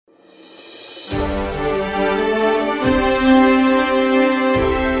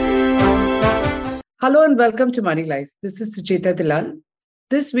Hello and welcome to Money Life. This is Sucheta Dilal.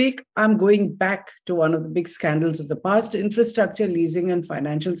 This week, I'm going back to one of the big scandals of the past, infrastructure, leasing, and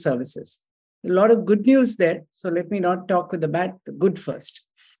financial services. A lot of good news there. So let me not talk with the bad, the good first.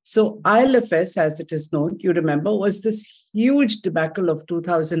 So ILFS, as it is known, you remember, was this huge debacle of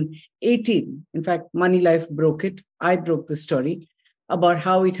 2018. In fact, Money Life broke it. I broke the story about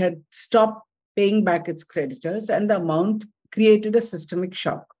how it had stopped paying back its creditors and the amount created a systemic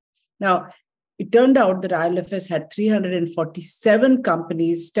shock. Now, it turned out that ILFS had 347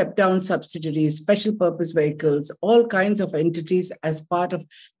 companies, step-down subsidiaries, special purpose vehicles, all kinds of entities as part of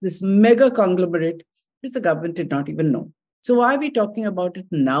this mega conglomerate, which the government did not even know. So why are we talking about it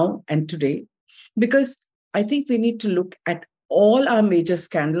now and today? Because I think we need to look at all our major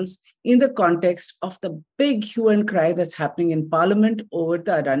scandals in the context of the big hue and cry that's happening in Parliament over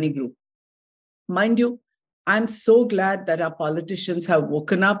the Adani Group. Mind you, I'm so glad that our politicians have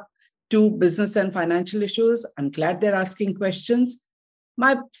woken up to business and financial issues. I'm glad they're asking questions.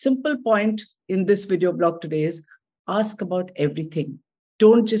 My simple point in this video blog today is ask about everything.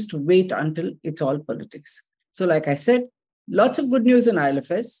 Don't just wait until it's all politics. So like I said, lots of good news in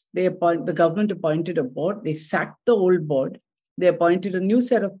ILFS. The government appointed a board. They sacked the old board. They appointed a new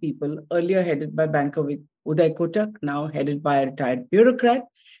set of people, earlier headed by banker Uday Kotak, now headed by a retired bureaucrat.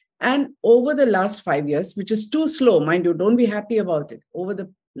 And over the last 5 years, which is too slow, mind you, don't be happy about it. Over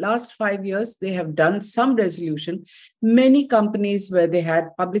the last 5 years, they have done some resolution. Many companies where they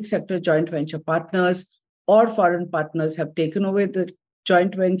had public sector joint venture partners or foreign partners have taken away the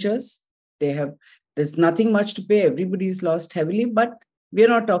joint ventures. There's nothing much to pay. Everybody's lost heavily, but we're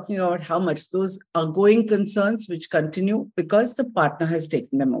not talking about how much. Those are going concerns which continue because the partner has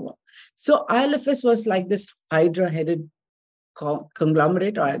taken them over. So ILFS was like this Hydra-headed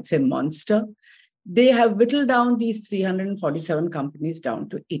conglomerate, or I'd say monster. They have whittled down these 347 companies down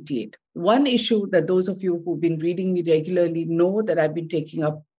to 88. One issue that those of you who've been reading me regularly know that I've been taking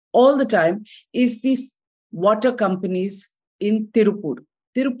up all the time is these water companies in Tiruppur.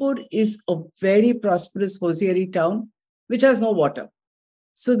 Tiruppur is a very prosperous hosiery town which has no water.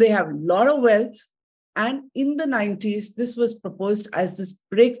 So they have a lot of wealth. And in the 90s, this was proposed as this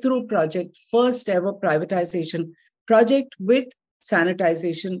breakthrough project, first ever privatization project with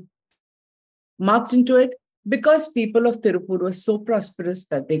sanitization marked into it, because people of Tiruppur were so prosperous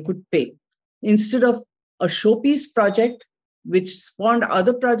that they could pay. Instead of a showpiece project, which spawned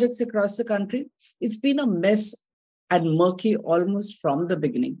other projects across the country, it's been a mess and murky almost from the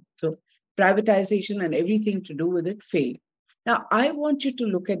beginning. So privatization and everything to do with it failed. Now, I want you to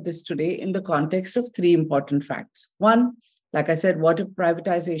look at this today in the context of three important facts. One, like I said, water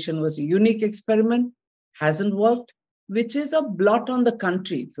privatization was a unique experiment, hasn't worked, which is a blot on the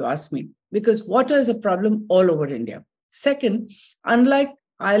country, if you ask me, because water is a problem all over India. Second, unlike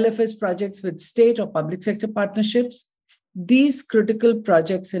ILFS projects with state or public sector partnerships, these critical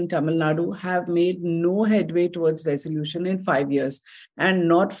projects in Tamil Nadu have made no headway towards resolution in 5 years. And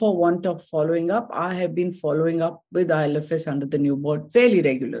not for want of following up, I have been following up with ILFS under the new board fairly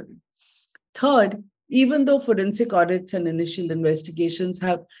regularly. Third, even though forensic audits and initial investigations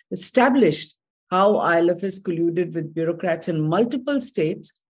have established how ILFS colluded with bureaucrats in multiple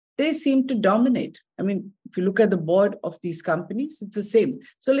states, they seem to dominate. I mean, if you look at the board of these companies, it's the same.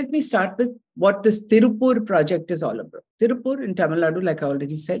 So let me start with what this Tiruppur project is all about. Tiruppur in Tamil Nadu, like I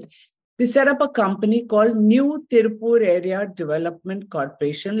already said, they set up a company called New Tiruppur Area Development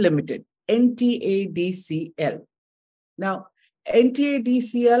Corporation Limited, NTADCL. Now,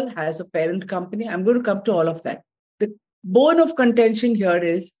 NTADCL has a parent company. I'm going to come to all of that. The bone of contention here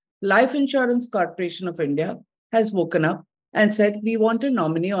is Life Insurance Corporation of India has woken up and said, we want a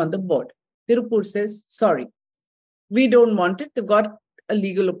nominee on the board. Tiruppur says, sorry, we don't want it. They've got a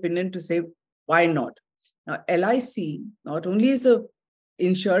legal opinion to say, why not? Now, LIC not only is an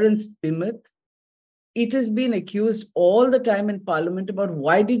insurance behemoth, it has been accused all the time in Parliament about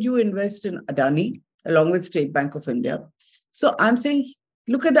why did you invest in Adani along with State Bank of India? So I'm saying,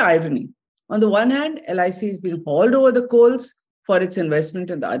 look at the irony. On the one hand, LIC is being hauled over the coals for its investment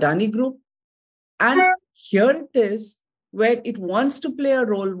in the Adani Group. And here it is, where it wants to play a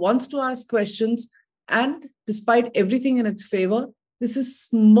role, wants to ask questions, and despite everything in its favor, this is a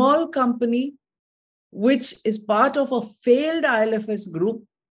small company which is part of a failed ILFS group,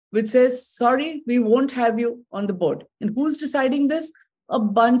 which says, sorry, we won't have you on the board. And who's deciding this? A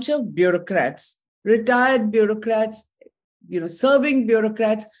bunch of bureaucrats, retired bureaucrats, serving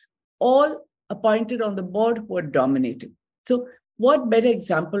bureaucrats, all appointed on the board who are dominating. So what better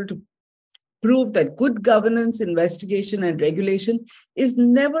example to prove that good governance, investigation, and regulation is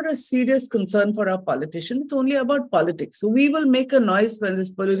never a serious concern for our politicians. It's only about politics. So we will make a noise when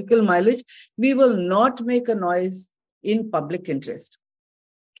there's political mileage. We will not make a noise in public interest.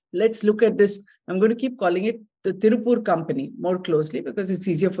 Let's look at this. I'm going to keep calling it the Tiruppur company more closely because it's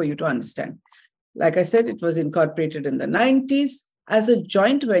easier for you to understand. Like I said, it was incorporated in the 90s as a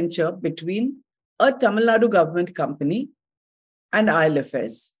joint venture between a Tamil Nadu government company and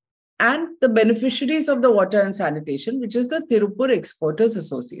ILFS and the beneficiaries of the water and sanitation, which is the Tiruppur Exporters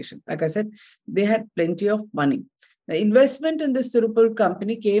Association. Like I said, they had plenty of money. The investment in this Tiruppur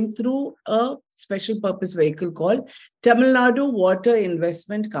company came through a special purpose vehicle called Tamil Nadu Water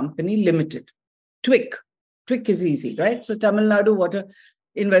Investment Company Limited, TWIC. TWIC is easy, right? So Tamil Nadu Water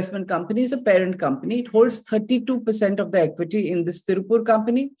Investment Company is a parent company. It holds 32% of the equity in this Tiruppur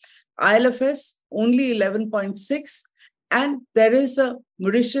company. ILFS only 11.6%. And there is a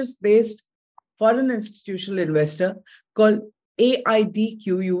Mauritius-based foreign institutional investor called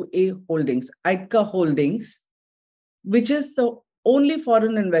AIDQUA Holdings, IDCA Holdings, which is the only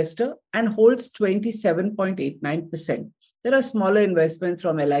foreign investor and holds 27.89%. There are smaller investments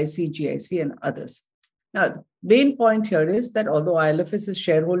from LIC, GIC, and others. Now, the main point here is that although ILFS's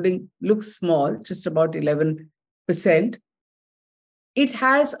shareholding looks small, just about 11%, it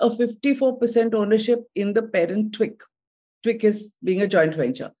has a 54% ownership in the parent TWIC. TWIC is being a joint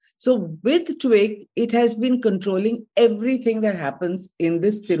venture. So with TWIC, it has been controlling everything that happens in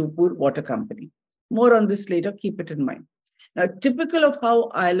this Tiruppur water company. More on this later, keep it in mind. Now, typical of how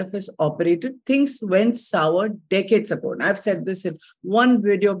ILFS operated, things went sour decades ago. And I've said this in one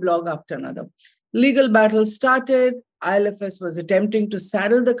video blog after another. Legal battles started. ILFS was attempting to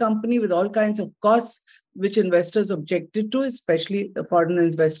saddle the company with all kinds of costs, which investors objected to, especially the foreign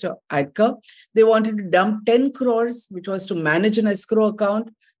investor IDCA. They wanted to dump 10 crores, which was to manage an escrow account,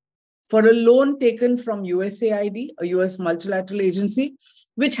 for a loan taken from USAID, a US multilateral agency,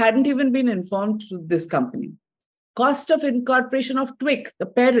 which hadn't even been informed to this company. Cost of incorporation of TWIC, the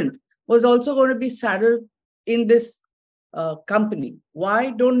parent, was also going to be saddled in this company.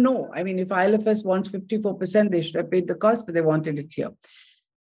 Why? Don't know. I mean, if ILFS wants 54%, they should have paid the cost, but they wanted it here.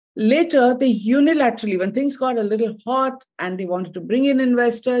 Later, they unilaterally, when things got a little hot and they wanted to bring in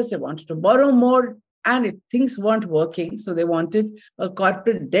investors, they wanted to borrow more, and things weren't working, so they wanted a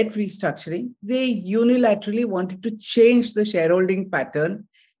corporate debt restructuring, they unilaterally wanted to change the shareholding pattern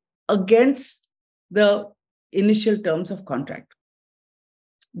against the initial terms of contract.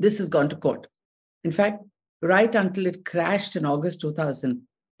 This has gone to court. In fact, right until it crashed in August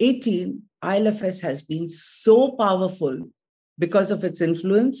 2018, ILFS has been so powerful because of its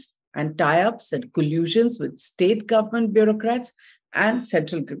influence and tie-ups and collusions with state government bureaucrats and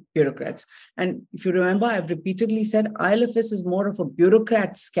central bureaucrats. And if you remember, I've repeatedly said ILFS is more of a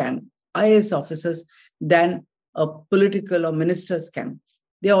bureaucrat scam, IAS officers, than a political or minister scam.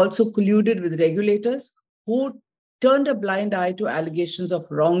 They also colluded with regulators who turned a blind eye to allegations of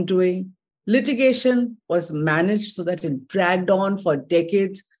wrongdoing. Litigation was managed so that it dragged on for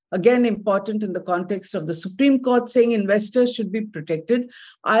decades. Again, important in the context of the Supreme Court saying investors should be protected.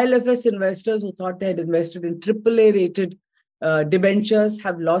 ILFS investors who thought they had invested in AAA-rated debentures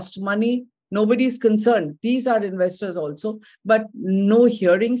have lost money. Nobody's concerned. These are investors also, but no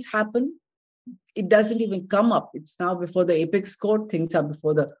hearings happen. It doesn't even come up. It's now before the apex court. Things are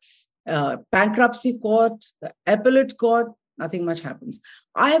before the bankruptcy court, the appellate court. Nothing much happens.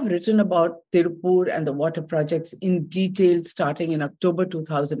 I have written about Tiruppur and the water projects in detail starting in October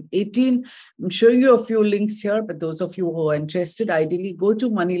 2018. I'm showing you a few links here, but those of you who are interested, ideally go to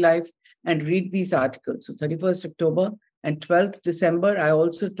Money Life and read these articles. So 31st October and 12th December, I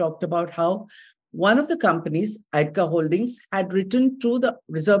also talked about how one of the companies, IDCA Holdings, had written to the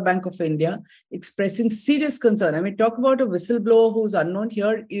Reserve Bank of India expressing serious concern. I mean, talk about a whistleblower who's unknown.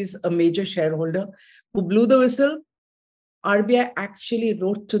 Here is a major shareholder who blew the whistle. RBI actually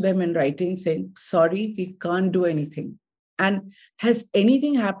wrote to them in writing saying, sorry, we can't do anything. And has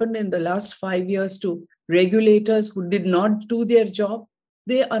anything happened in the last 5 years to regulators who did not do their job?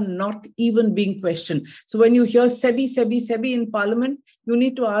 They are not even being questioned. So when you hear SEBI in Parliament, you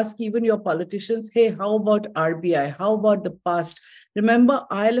need to ask even your politicians, hey, how about RBI? How about the past? Remember,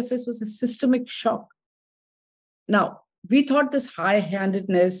 ILFS was a systemic shock. Now, we thought this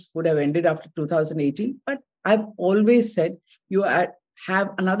high-handedness would have ended after 2018, but I've always said you have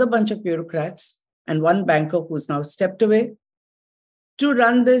another bunch of bureaucrats and one banker who's now stepped away to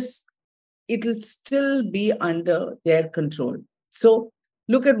run this. It'll still be under their control. So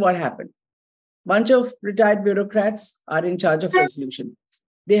look at what happened. Bunch of retired bureaucrats are in charge of resolution.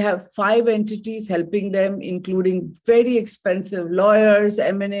 They have 5 entities helping them, including very expensive lawyers,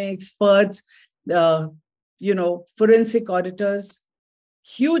 M&A experts, forensic auditors,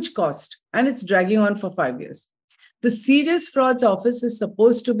 huge cost, and it's dragging on for 5 years. The Serious Frauds Office is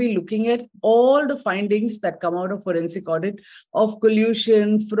supposed to be looking at all the findings that come out of forensic audit of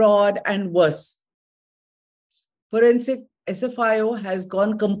collusion, fraud, and worse. Forensic SFIO has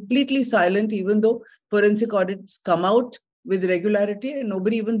gone completely silent, even though forensic audits come out with regularity and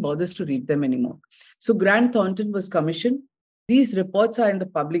nobody even bothers to read them anymore. So Grant Thornton was commissioned. These reports are in the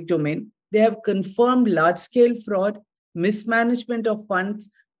public domain. They have confirmed large-scale fraud, mismanagement of funds,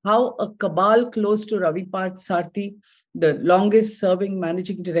 how a cabal close to Ravi Sarthi, the longest-serving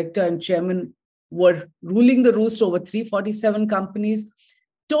managing director and chairman, were ruling the roost over 347 companies,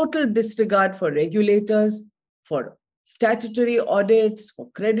 total disregard for regulators, for statutory audits, for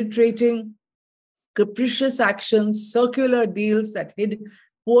credit rating, capricious actions, circular deals that hid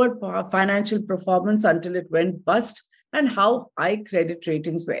poor financial performance until it went bust, and how high credit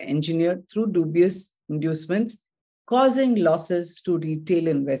ratings were engineered through dubious inducements, causing losses to retail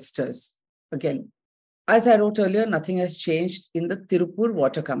investors. Again, as I wrote earlier, nothing has changed in the Tiruppur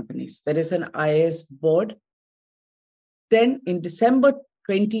water companies. There is an IAS board. Then in December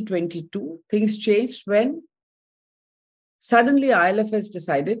 2022, things changed when suddenly ILFS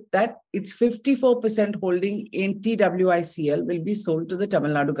decided that its 54% holding in TWICL will be sold to the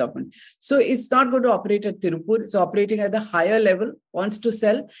Tamil Nadu government. So it's not going to operate at Tiruppur. It's operating at the higher level, wants to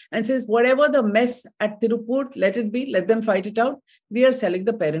sell, and says, whatever the mess at Tiruppur, let it be, let them fight it out. We are selling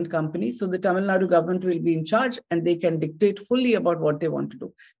the parent company. So the Tamil Nadu government will be in charge and they can dictate fully about what they want to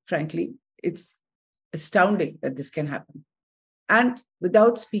do. Frankly, it's astounding that this can happen. And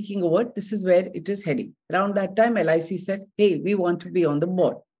without speaking a word, this is where it is heading. Around that time, LIC said, hey, we want to be on the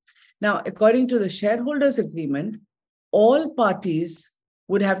board. Now, according to the shareholders' agreement, all parties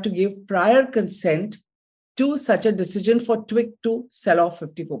would have to give prior consent to such a decision for TWIC to sell off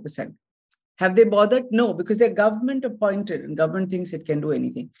 54%. Have they bothered? No, because they're government appointed and government thinks it can do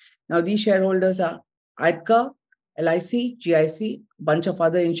anything. Now, these shareholders are IDCA, LIC, GIC, a bunch of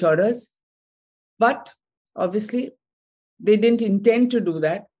other insurers. But obviously, they didn't intend to do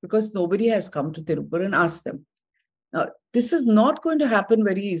that because nobody has come to Tiruppur and asked them. Now, this is not going to happen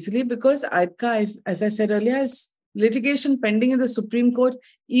very easily because IDCA, as I said earlier, has litigation pending in the Supreme Court,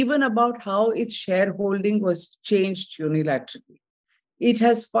 even about how its shareholding was changed unilaterally. It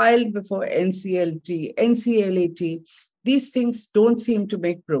has filed before NCLT, NCLAT. These things don't seem to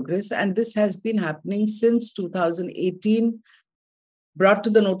make progress, and this has been happening since 2018, brought to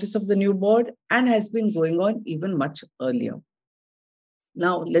the notice of the new board, and has been going on even much earlier.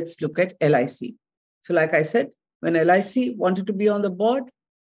 Now, let's look at LIC. So like I said, when LIC wanted to be on the board,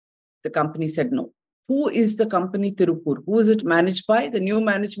 the company said no. Who is the company Tiruppur? Who is it managed by? The new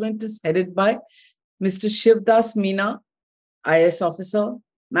management is headed by Mr. Shivdas Meena, IAS officer,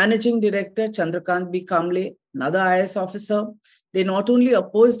 Managing Director Chandrakant B. Kamble, another IAS officer. They not only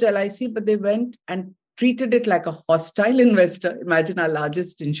opposed LIC, but they went and treated it like a hostile investor. Imagine our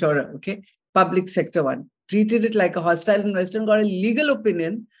largest insurer, okay, public sector one, treated it like a hostile investor and got a legal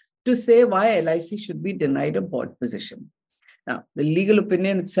opinion to say why LIC should be denied a board position. Now, the legal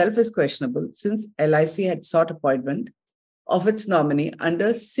opinion itself is questionable since LIC had sought appointment of its nominee under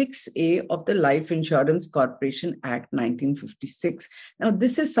 6A of the Life Insurance Corporation Act 1956. Now,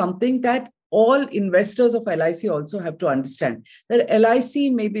 this is something that all investors of LIC also have to understand, that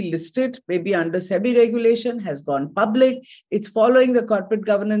LIC may be listed, maybe under SEBI regulation, has gone public, it's following the corporate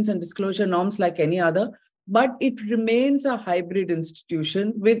governance and disclosure norms like any other, but it remains a hybrid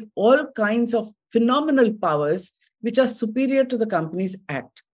institution with all kinds of phenomenal powers which are superior to the Companies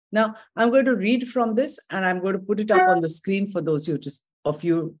Act. Now, I'm going to read from this and I'm going to put it up on the screen for those of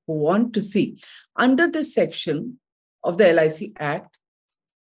you who want to see. Under this section of the LIC Act,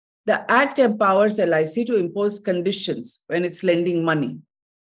 the Act empowers LIC to impose conditions when it's lending money.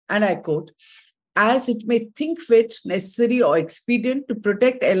 And I quote, as it may think fit, necessary or expedient to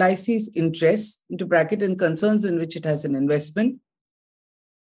protect LIC's interests, into bracket, and concerns in which it has an investment,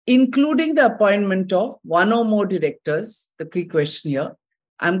 including the appointment of one or more directors, the key question here.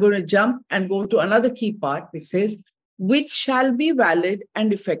 I'm going to jump and go to another key part, which says, which shall be valid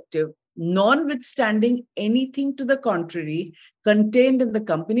and effective, notwithstanding anything to the contrary contained in the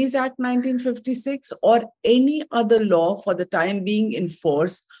Companies Act 1956 or any other law for the time being in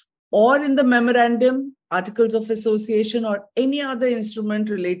force, or in the memorandum, articles of association, or any other instrument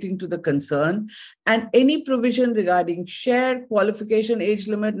relating to the concern, and any provision regarding share, qualification, age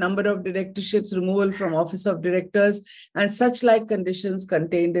limit, number of directorships, removal from office of directors, and such like conditions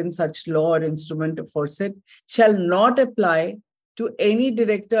contained in such law or instrument aforesaid shall not apply to any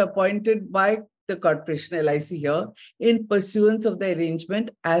director appointed by the corporation LIC here in pursuance of the arrangement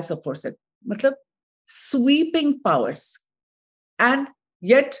as aforesaid. Matlab, sweeping powers. And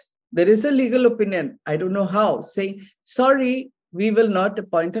yet there is a legal opinion, I don't know how, saying, sorry, we will not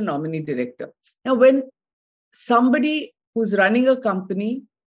appoint a nominee director. Now, when somebody who's running a company,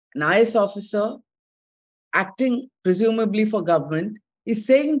 an IS officer, acting presumably for government, is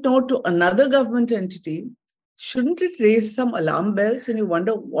saying no to another government entity, shouldn't it raise some alarm bells and you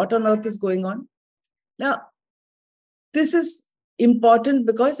wonder what on earth is going on? Now, this is important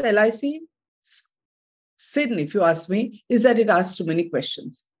because LIC's sin, if you ask me, is that it asks too many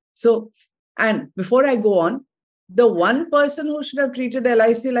questions. So, and before I go on, the one person who should have treated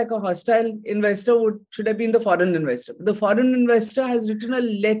LIC like a hostile investor should have been the foreign investor. The foreign investor has written a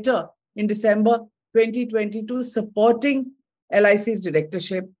letter in December 2022 supporting LIC's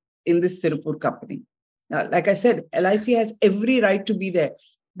directorship in this Tiruppur company. Now, like I said, LIC has every right to be there.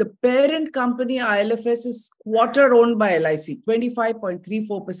 The parent company, ILFS, is quarter owned by LIC,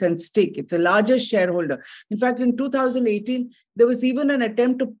 25.34% stake. It's the largest shareholder. In fact, in 2018, there was even an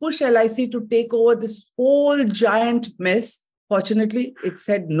attempt to push LIC to take over this whole giant mess. Fortunately, it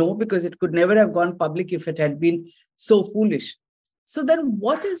said no, because it could never have gone public if it had been so foolish. So then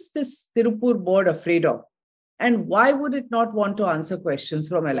what is this Tiruppur board afraid of? And why would it not want to answer questions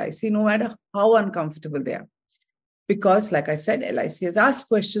from LIC, no matter how uncomfortable they are? Because, like I said, LIC has asked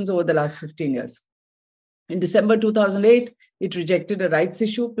questions over the last 15 years. In December 2008, it rejected a rights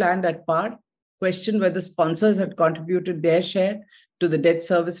issue planned at par, questioned whether sponsors had contributed their share to the debt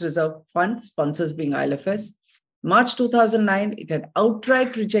service reserve fund, sponsors being ILFS. March 2009, it had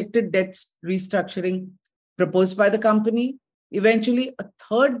outright rejected debt restructuring proposed by the company. Eventually, a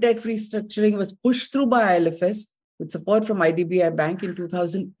third debt restructuring was pushed through by ILFS with support from IDBI Bank in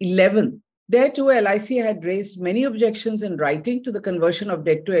 2011. There too, LIC had raised many objections in writing to the conversion of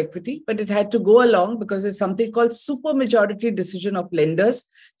debt to equity, but it had to go along because there's something called supermajority decision of lenders.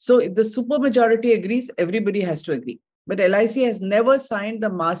 So if the supermajority agrees, everybody has to agree. But LIC has never signed the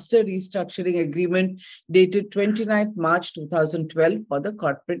master restructuring agreement dated 29th March 2012 for the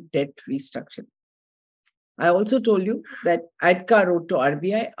corporate debt restructuring. I also told you that IDCA wrote to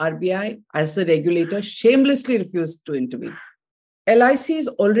RBI. RBI, as the regulator, shamelessly refused to intervene. LIC is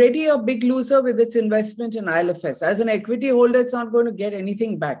already a big loser with its investment in ILFS. As an equity holder, it's not going to get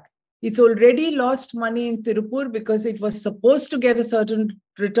anything back. It's already lost money in Tiruppur because it was supposed to get a certain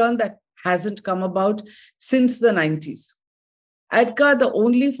return that hasn't come about since the 90s. IDCA, the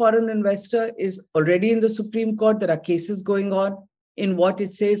only foreign investor, is already in the Supreme Court. There are cases going on in what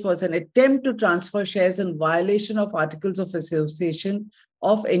it says was an attempt to transfer shares in violation of Articles of Association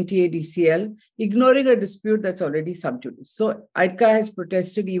of NTADCL, ignoring a dispute that's already sub judice. So IDCA has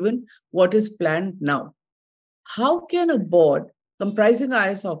protested even what is planned now. How can a board comprising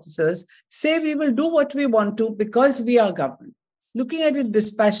IS officers say we will do what we want to because we are government? Looking at it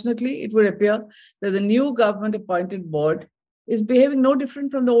dispassionately, it would appear that the new government-appointed board is behaving no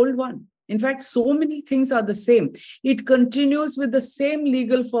different from the old one. In fact, so many things are the same. It continues with the same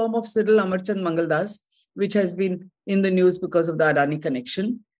legal firm of Cyril Amarchand Mangaldas, which has been in the news because of the Adani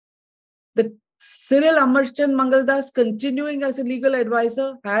connection. The Cyril Amarchand Mangaldas continuing as a legal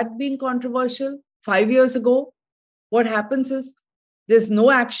advisor had been controversial 5 years ago. What happens is there's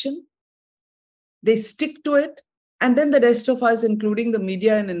no action. They stick to it. And then the rest of us, including the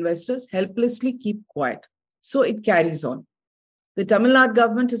media and investors, helplessly keep quiet. So it carries on. The Tamil Nadu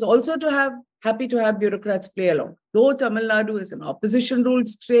government is also happy to have bureaucrats play along. Though Tamil Nadu is an opposition ruled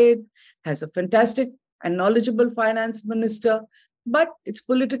state, has a fantastic and knowledgeable finance minister, but its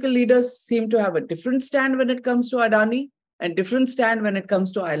political leaders seem to have a different stand when it comes to Adani and different stand when it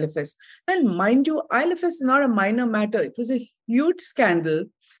comes to ILFS. And mind you, ILFS is not a minor matter. It was a huge scandal.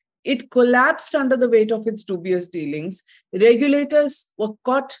 It collapsed under the weight of its dubious dealings. Regulators were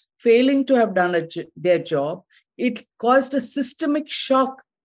caught failing to have done their job. It caused a systemic shock,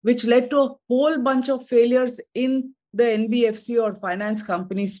 which led to a whole bunch of failures in the NBFC or finance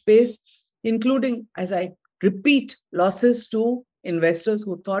company space, including, as I repeat, losses to investors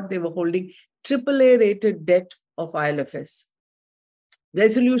who thought they were holding AAA rated debt of ILFS.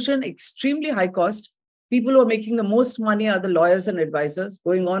 Resolution, extremely high cost. People who are making the most money are the lawyers and advisors,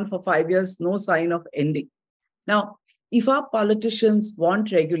 going on for 5 years, no sign of ending. Now, if our politicians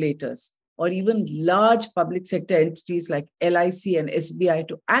want regulators or even large public sector entities like LIC and SBI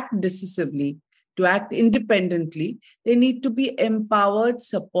to act decisively, to act independently, they need to be empowered,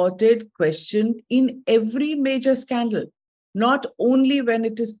 supported, questioned in every major scandal, not only when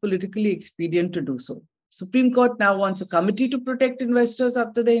it is politically expedient to do so. Supreme Court now wants a committee to protect investors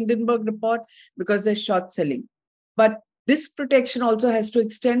after the Hindenburg report because they're short selling. But This protection also has to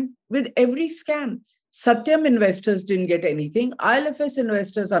extend with every scam. Satyam investors didn't get anything. ILFS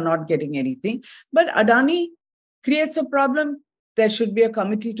investors are not getting anything. But Adani creates a problem. There should be a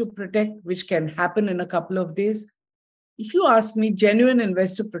committee to protect, which can happen in a couple of days. If you ask me, genuine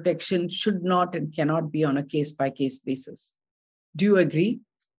investor protection should not and cannot be on a case-by-case basis. Do you agree?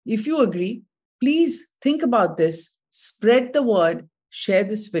 If you agree, please think about this, spread the word, share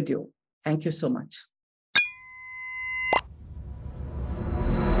this video. Thank you so much.